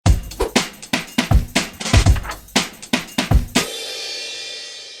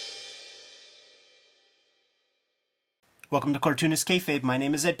Welcome to Cartoonist Kayfabe. My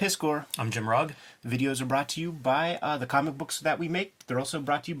name is Ed Piskor. I'm Jim Rugg. The videos are brought to you by the comic books that we make. They're also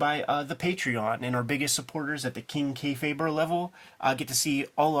brought to you by the Patreon, and our biggest supporters at the King Kayfaber level get to see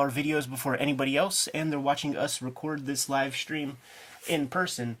all our videos before anybody else, and they're watching us record this live stream in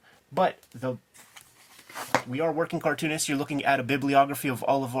person. But we are working cartoonists. You're looking at a bibliography of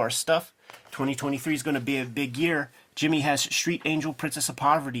all of our stuff. 2023 is going to be a big year. Jimmy has Street Angel, Princess of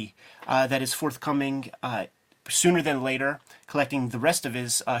Poverty that is forthcoming sooner than later, collecting the rest of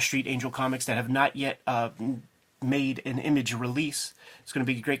his Street Angel comics that have not yet made an image release. It's going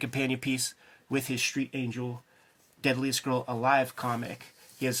to be a great companion piece with his Street Angel Deadliest Girl Alive comic.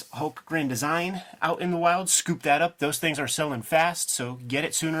 He has Hulk Grand Design out in the wild. Scoop that up. Those things are selling fast, so get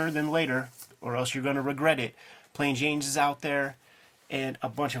it sooner than later, or else you're going to regret it. Plain Jane's is out there, and a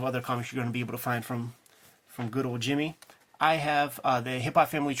bunch of other comics you're going to be able to find from good old Jimmy. I have the Hip Hop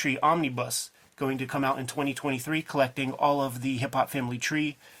Family Tree Omnibus going to come out in 2023, collecting all of the Hip Hop Family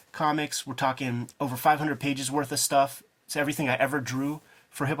Tree comics. We're talking over 500 pages worth of stuff. It's everything I ever drew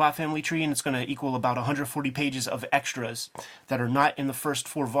for Hip Hop Family Tree, and it's going to equal about 140 pages of extras that are not in the first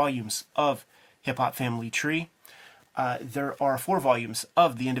 4 volumes of Hip Hop Family Tree. There are 4 volumes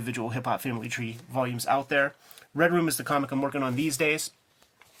of the individual Hip Hop Family Tree volumes out there. Red Room is the comic I'm working on these days.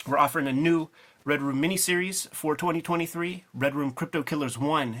 We're offering a new Red Room miniseries for 2023. Red Room Crypto Killers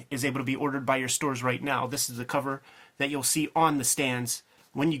 1 is able to be ordered by your stores right now. This is the cover that you'll see on the stands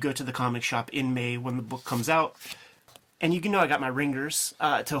when you go to the comic shop in May when the book comes out. And you can know I got my ringers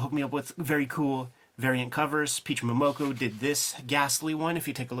to hook me up with very cool variant covers. Peach Momoko did this ghastly one. If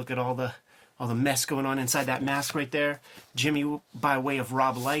you take a look at all the mess going on inside that mask right there. Jimmy by way of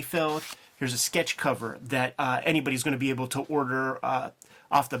Rob Liefeld. Here's a sketch cover that anybody's going to be able to order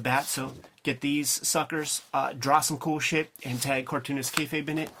off the bat, so get these suckers, draw some cool shit, and tag Cartoonist Kayfabe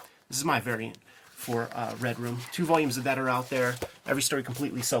in it. This is my variant for Red Room. 2 volumes of that are out there. Every story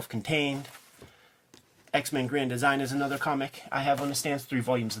completely self-contained. X-Men Grand Design is another comic I have on the stands. 3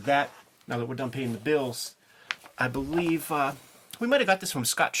 volumes of that. Now that we're done paying the bills, I believe we might have got this from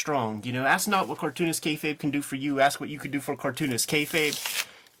Scott Strong. You know, ask not what Cartoonist Kayfabe can do for you. Ask what you could do for Cartoonist Kayfabe.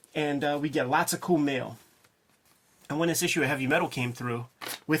 And we get lots of cool mail. And when this issue of Heavy Metal came through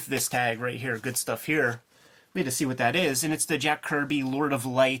with this tag right here, good stuff here, we had to see what that is. And it's the Jack Kirby Lord of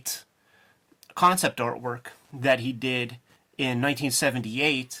Light concept artwork that he did in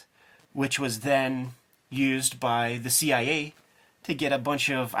 1978, which was then used by the CIA to get a bunch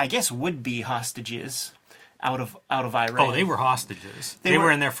of, I guess, would-be hostages out of Iran. Oh, they were hostages. They were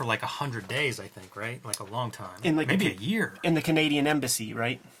in there for like 100 days, I think, right? Like a long time. Like maybe a year. In the Canadian embassy,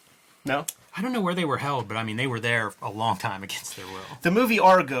 right? No? I don't know where they were held, but I mean, they were there a long time against their will. The movie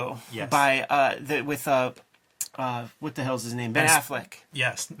Argo, yes, by what the hell's his name? Ben Affleck.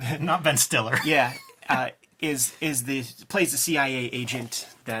 Yes, not Ben Stiller. Yeah, plays the CIA agent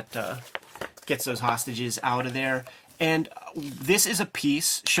that gets those hostages out of there. And this is a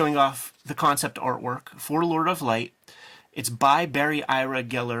piece showing off the concept artwork for Lord of Light. It's by Barry Ira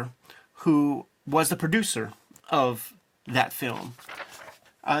Geller, who was the producer of that film.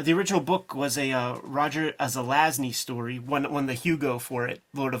 The original book was a Roger Zelazny story, won the Hugo for it,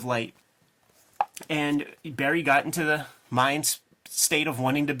 Lord of Light. And Barry got into the mind state of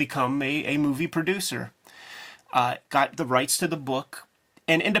wanting to become a movie producer. Got the rights to the book,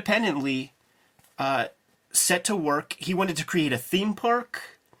 and independently set to work. He wanted to create a theme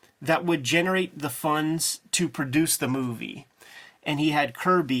park that would generate the funds to produce the movie. And he had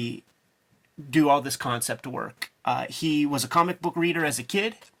Kirby do all this concept work. He was a comic book reader as a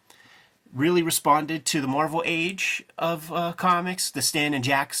kid, really responded to the Marvel age of comics, the Stan and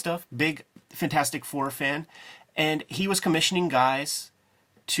Jack stuff, big Fantastic Four fan, and he was commissioning guys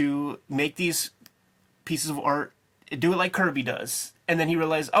to make these pieces of art, do it like Kirby does, and then he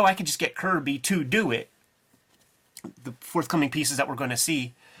realized, oh, I could just get Kirby to do it. The forthcoming pieces that we're going to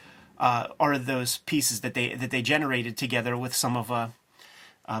see are those pieces that they generated together with some of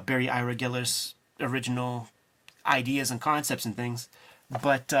Barry Ira Geller's original ideas and concepts and things.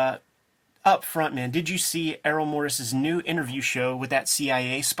 But up front, man, did you see Errol Morris's new interview show with that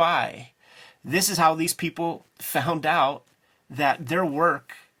CIA spy? This is how these people found out that their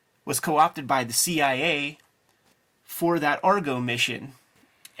work was co-opted by the CIA for that Argo mission.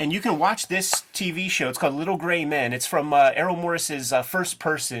 And you can watch this TV show. It's called Little Gray Men. It's from Errol Morris's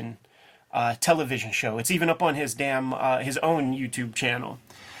first-person television show. It's even up on his his own YouTube channel.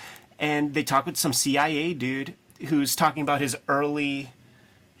 And they talk with some CIA dude who's talking about his early,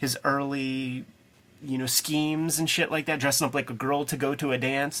 schemes and shit like that, dressing up like a girl to go to a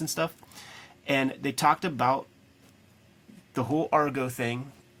dance and stuff. And they talked about the whole Argo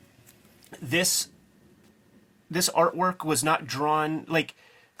thing. This this artwork was not drawn, like,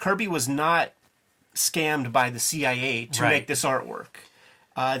 Kirby was not scammed by the CIA to make this artwork.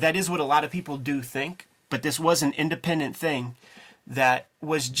 That is what a lot of people do think, but this was an independent thing that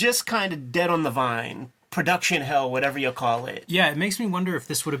was just kind of dead on the vine. Production hell, whatever you call it. Yeah, it makes me wonder if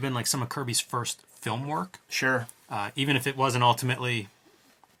this would have been like some of Kirby's first film work. Sure. Even if it wasn't ultimately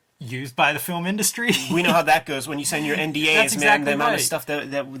used by the film industry. We know how that goes when you sign your NDAs, man. The amount of right. stuff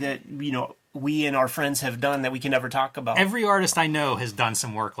that you know, we and our friends have done that we can never talk about. Every artist I know has done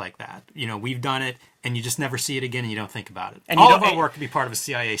some work like that. You know, we've done it, and you just never see it again, and you don't think about it. And all of our work could be part of a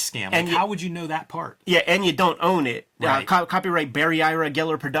CIA scam. Like, how would you know that part? Yeah, and you don't own it. Right. Copyright Barry Ira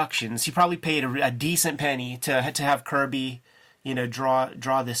Geller Productions. He probably paid a decent penny to have Kirby, you know,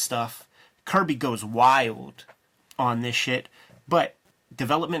 draw this stuff. Kirby goes wild on this shit, but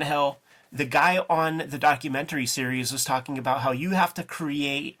development hell. The guy on the documentary series was talking about how you have to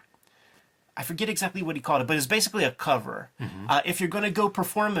create, I forget exactly what he called it, but it's basically a cover. If you're going to go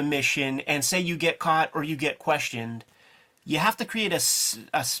perform a mission and say you get caught or you get questioned, you have to create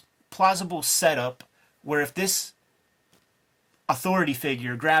a plausible setup where if this authority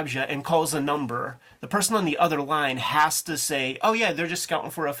figure grabs you and calls a number, the person on the other line has to say, oh yeah, they're just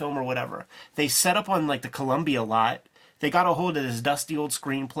scouting for a film or whatever. They set up on like the Columbia lot. They got a hold of this dusty old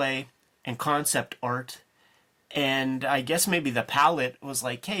screenplay and concept art. And I guess maybe the palette was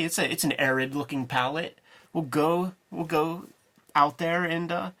like, hey, it's an arid looking palette. We'll go out there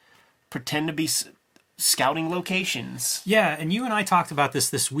and pretend to be scouting locations. Yeah, and you and I talked about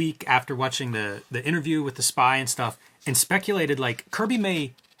this week after watching the interview with the spy and stuff, and speculated like Kirby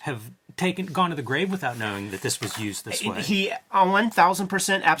may have gone to the grave without knowing that this was used this way. He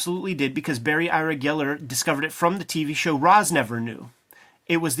 1,000% absolutely did, because Barry Ira Geller discovered it from the TV show Roz Never Knew.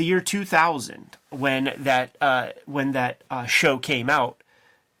 It was the year 2000 when that show came out.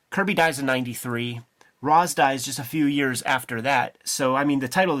 Kirby dies in 93. Roz dies just a few years after that. So, I mean, the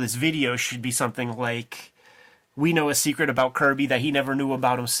title of this video should be something like, we know a secret about Kirby that he never knew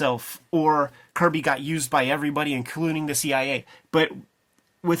about himself, or Kirby got used by everybody, including the CIA. But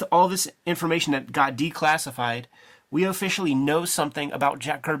with all this information that got declassified, we officially know something about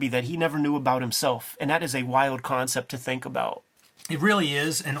Jack Kirby that he never knew about himself. And that is a wild concept to think about. It really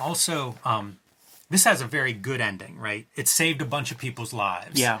is. And also, this has a very good ending, right? It saved a bunch of people's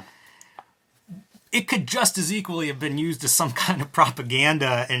lives. Yeah. It could just as equally have been used as some kind of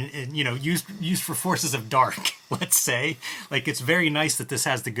propaganda and you know, used for forces of dark, let's say. Like, it's very nice that this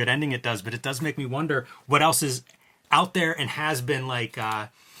has the good ending it does, but it does make me wonder what else is out there and has been like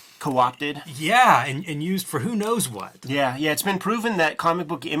co-opted. Yeah, and used for who knows what. Yeah, it's been proven that comic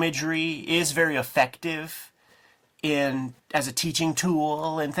book imagery is very effective as a teaching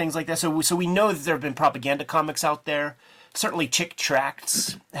tool and things like that. So we know that there have been propaganda comics out there. Certainly Chick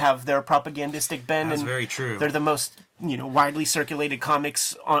Tracts have their propagandistic bend. That's very true. They're the most, you know, widely circulated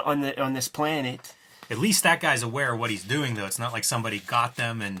comics on this planet. At least that guy's aware of what he's doing, though. It's not like somebody got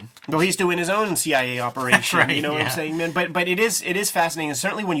them and... Well, he's doing his own CIA operation. Right, you know what I'm saying, man? But it is fascinating. And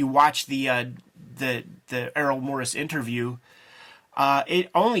certainly when you watch the Errol Morris interview, it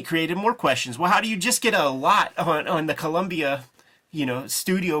only created more questions. Well, how do you just get a lot on the Columbia, you know,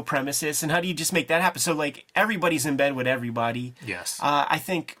 studio premises, and how do you just make that happen? So like everybody's in bed with everybody. Yes. I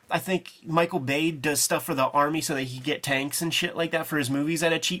think Michael Bay does stuff for the army so that he can get tanks and shit like that for his movies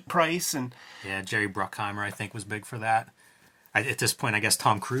at a cheap price. And yeah, Jerry Bruckheimer I think was big for that. At this point, I guess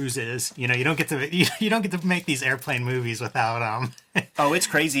Tom Cruise is. You know, you don't get to make these airplane movies without Oh, it's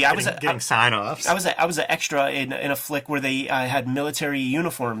crazy. getting sign-offs. I was an extra in a flick where they had military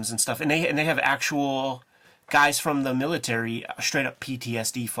uniforms and stuff, and they have actual guys from the military, straight up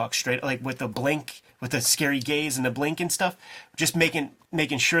PTSD fuck, straight like with the scary gaze and the blink and stuff, just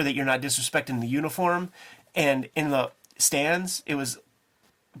making sure that you're not disrespecting the uniform. And in the stands, it was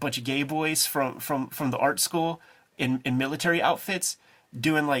a bunch of gay boys from the art school in military outfits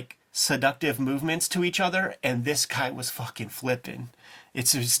doing like seductive movements to each other, and this guy was fucking flipping.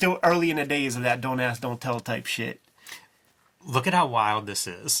 It's still early in the days of that don't ask, don't tell type shit. Look at how wild this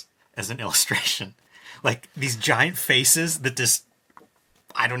is as an illustration. Like, these giant faces that this,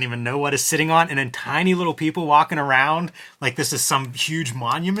 I don't even know what is sitting on, and then tiny little people walking around like this is some huge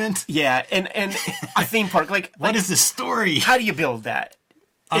monument. Yeah, and a theme park. What is this story? How do you build that?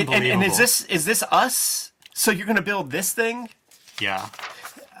 Unbelievable. And is this us? So you're going to build this thing? Yeah.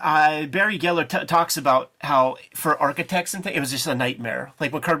 Barry Geller talks about how for architects and things, it was just a nightmare.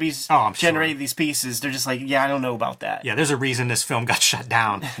 Like when Kirby's generated these pieces, they're just like, yeah, I don't know about that. Yeah, there's a reason this film got shut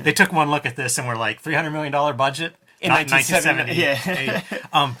down. They took one look at this and were like, $300 million budget? In 1970. Yeah.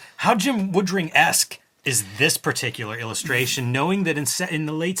 How Jim Woodring-esque is this particular illustration, knowing that in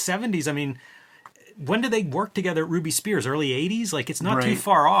the late 70s, I mean, when did they work together at Ruby Spears? Early 80s? Like, it's not too Right.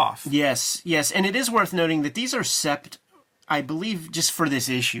 far off. Yes, yes, and it is worth noting that these are sept, I believe, just for this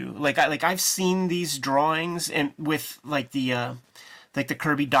issue. I've seen these drawings and with like the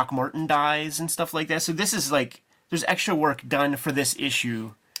Kirby Doc Martin dies and stuff like that. So this is like there's extra work done for this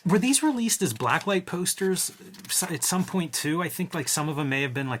issue. Were these released as blacklight posters at some point too? I think like some of them may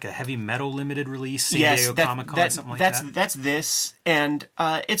have been like a heavy metal limited release, San Diego Comic Con, something like that. That's this, and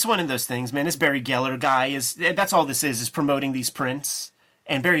it's one of those things, man. This Barry Geller guy that's all this is promoting these prints,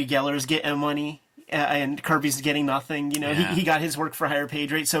 and Barry Geller is getting money, and Kirby's getting nothing. You know, Yeah. he got his work for higher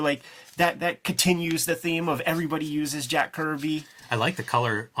page rate, so like that continues the theme of everybody uses Jack Kirby. I like the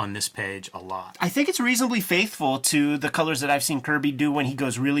color on this page a lot. I think it's reasonably faithful to the colors that I've seen Kirby do when he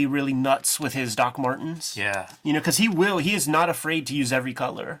goes really, really nuts with his Doc Martens. Yeah. You know, because he is not afraid to use every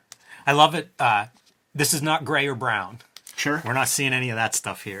color. I love it. This is not gray or brown. Sure. We're not seeing any of that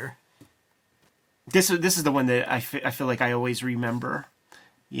stuff here. This is the one that I feel like I always remember,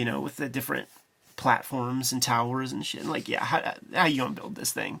 you know, with the different platforms and towers and shit. Like, yeah, how you gonna build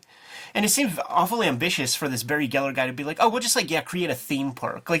this thing? And it seems awfully ambitious for this Barry Geller guy to be like, oh, we'll just like, create a theme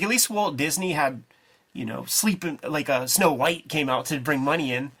park. Like, at least Walt Disney had, you know, like a Snow White came out to bring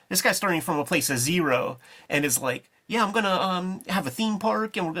money in. This guy's starting from a place of zero and is like, yeah, I'm gonna have a theme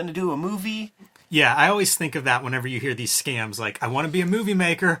park and we're gonna do a movie. Yeah, I always think of that whenever you hear these scams. Like, I want to be a movie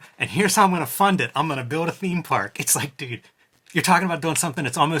maker, and here's how I'm going to fund it. I'm going to build a theme park. It's like, dude, you're talking about doing something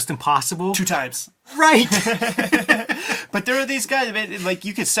that's almost impossible. 2 times. Right. But there are these guys, man, like,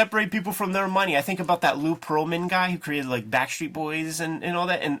 you could separate people from their money. I think about that Lou Pearlman guy who created, like, Backstreet Boys and all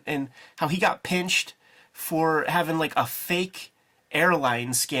that, and how he got pinched for having, like, a fake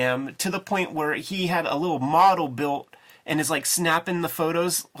airline scam to the point where he had a little model built and is, like, snapping the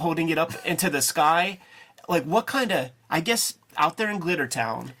photos, holding it up into the sky. Like, what kind of... I guess out there in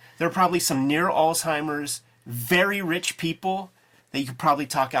Glittertown, there are probably some near Alzheimer's, very rich people that you could probably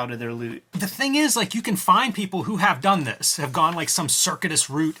talk out of their loot. The thing is, like, you can find people who have done this, have gone like some circuitous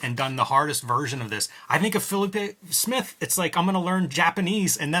route and done the hardest version of this. I think of Philip Smith. It's like, I'm going to learn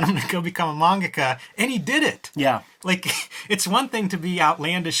Japanese and then I'm going to go become a mangaka. And he did it. Yeah. Like, it's one thing to be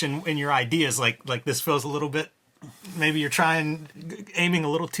outlandish in your ideas. Like this feels a little bit, maybe you're aiming a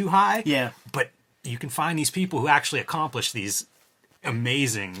little too high. Yeah. But you can find these people who actually accomplish these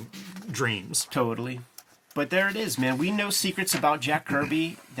amazing dreams. Totally. But there it is, man. We know secrets about Jack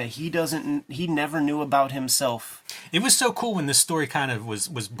Kirby that he never knew about himself. It was so cool when this story kind of was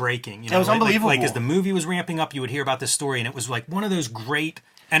breaking. You know, It was unbelievable. Like as the movie was ramping up, you would hear about this story, and it was like one of those great,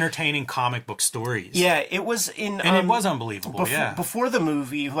 entertaining comic book stories. Yeah, it was in... And it was unbelievable, Before the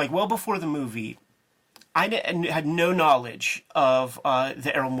movie, like well before the movie, I had no knowledge of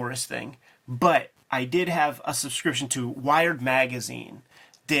the Errol Morris thing, but I did have a subscription to Wired Magazine,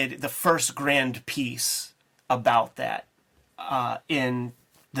 did the first grand piece about that in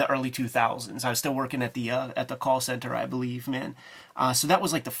the early 2000s. I was still working at the call center, I believe, man. So that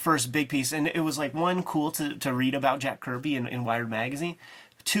was like the first big piece, and it was like, one, cool to read about Jack Kirby in Wired Magazine.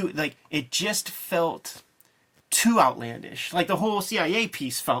 2, like, it just felt too outlandish. Like, the whole CIA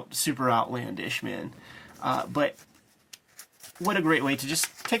piece felt super outlandish, man. But what a great way to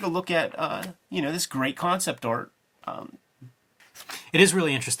just take a look at this great concept art. It is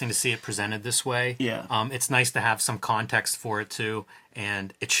really interesting to see it presented this way. Yeah. It's nice to have some context for it too,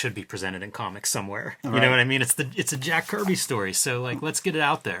 and it should be presented in comics somewhere. Right. You know what I mean? It's a Jack Kirby story, so like let's get it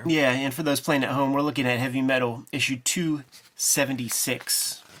out there. Yeah, and for those playing at home, we're looking at Heavy Metal issue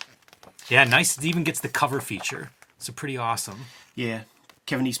 276. Yeah, nice. It even gets the cover feature. So pretty awesome. Yeah,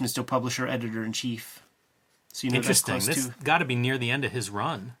 Kevin Eastman still publisher, editor in chief. So you know Interesting. that's close This got to be near the end of his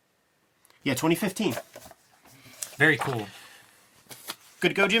run. Yeah, 2015. Very cool. Good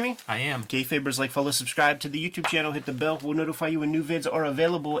to go, Jimmy? I am. Kayfabers, like, follow, subscribe to the YouTube channel, hit the bell. We'll notify you when new vids are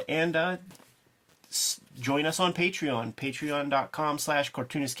available, and join us on Patreon.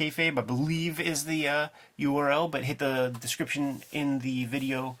 Patreon.com/cartoonistKayfabe, I believe, is the URL, but hit the description in the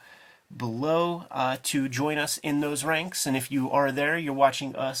video below to join us in those ranks. And if you are there, you're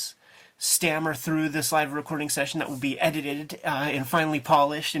watching us stammer through this live recording session that will be edited and finally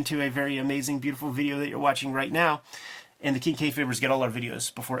polished into a very amazing, beautiful video that you're watching right now. And the King Kayfabers get all our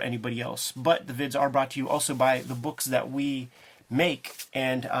videos before anybody else. But the vids are brought to you also by the books that we make.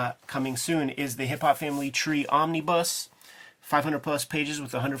 And coming soon is the Hip Hop Family Tree Omnibus, 500 plus pages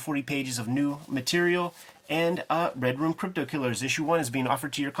with 140 pages of new material. And Red Room Crypto Killers. Issue 1 is being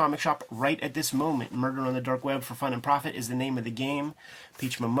offered to your comic shop right at this moment. Murder on the Dark Web for Fun and Profit is the name of the game.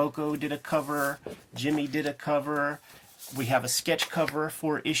 Peach Momoko did a cover. Jimmy did a cover. We have a sketch cover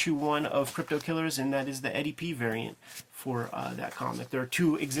for issue 1 of Crypto Killers, and that is the Eddie P variant. for that comic. There are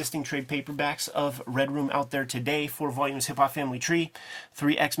 2 existing trade paperbacks of Red Room out there today, 4 volumes Hip Hop Family Tree,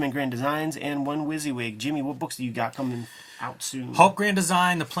 3 X-Men Grand Designs, and 1 WYSIWYG. Jimmy, what books do you got coming out soon? Hulk Grand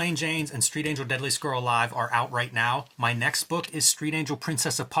Design, The Plain Janes, and Street Angel Deadly Squirrel Alive are out right now. My next book is Street Angel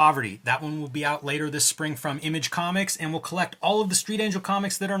Princess of Poverty. That one will be out later this spring from Image Comics, and will collect all of the Street Angel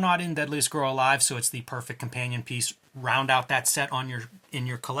comics that are not in Deadly Squirrel Alive, so it's the perfect companion piece. Round out that set in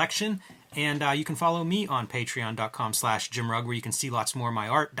your collection. And you can follow me on patreon.com/JimRugg, where you can see lots more of my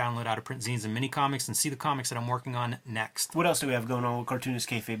art, download out-of-print zines and mini-comics, and see the comics that I'm working on next. What else do we have going on with Cartoonist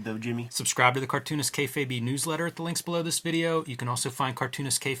Kayfabe, though, Jimmy? Subscribe to the Cartoonist Kayfabe newsletter at the links below this video. You can also find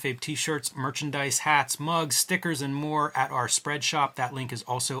Cartoonist Kayfabe t-shirts, merchandise, hats, mugs, stickers, and more at our spread shop. That link is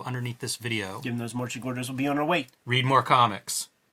also underneath this video. Given those marching orders will be on our way. Read more comics.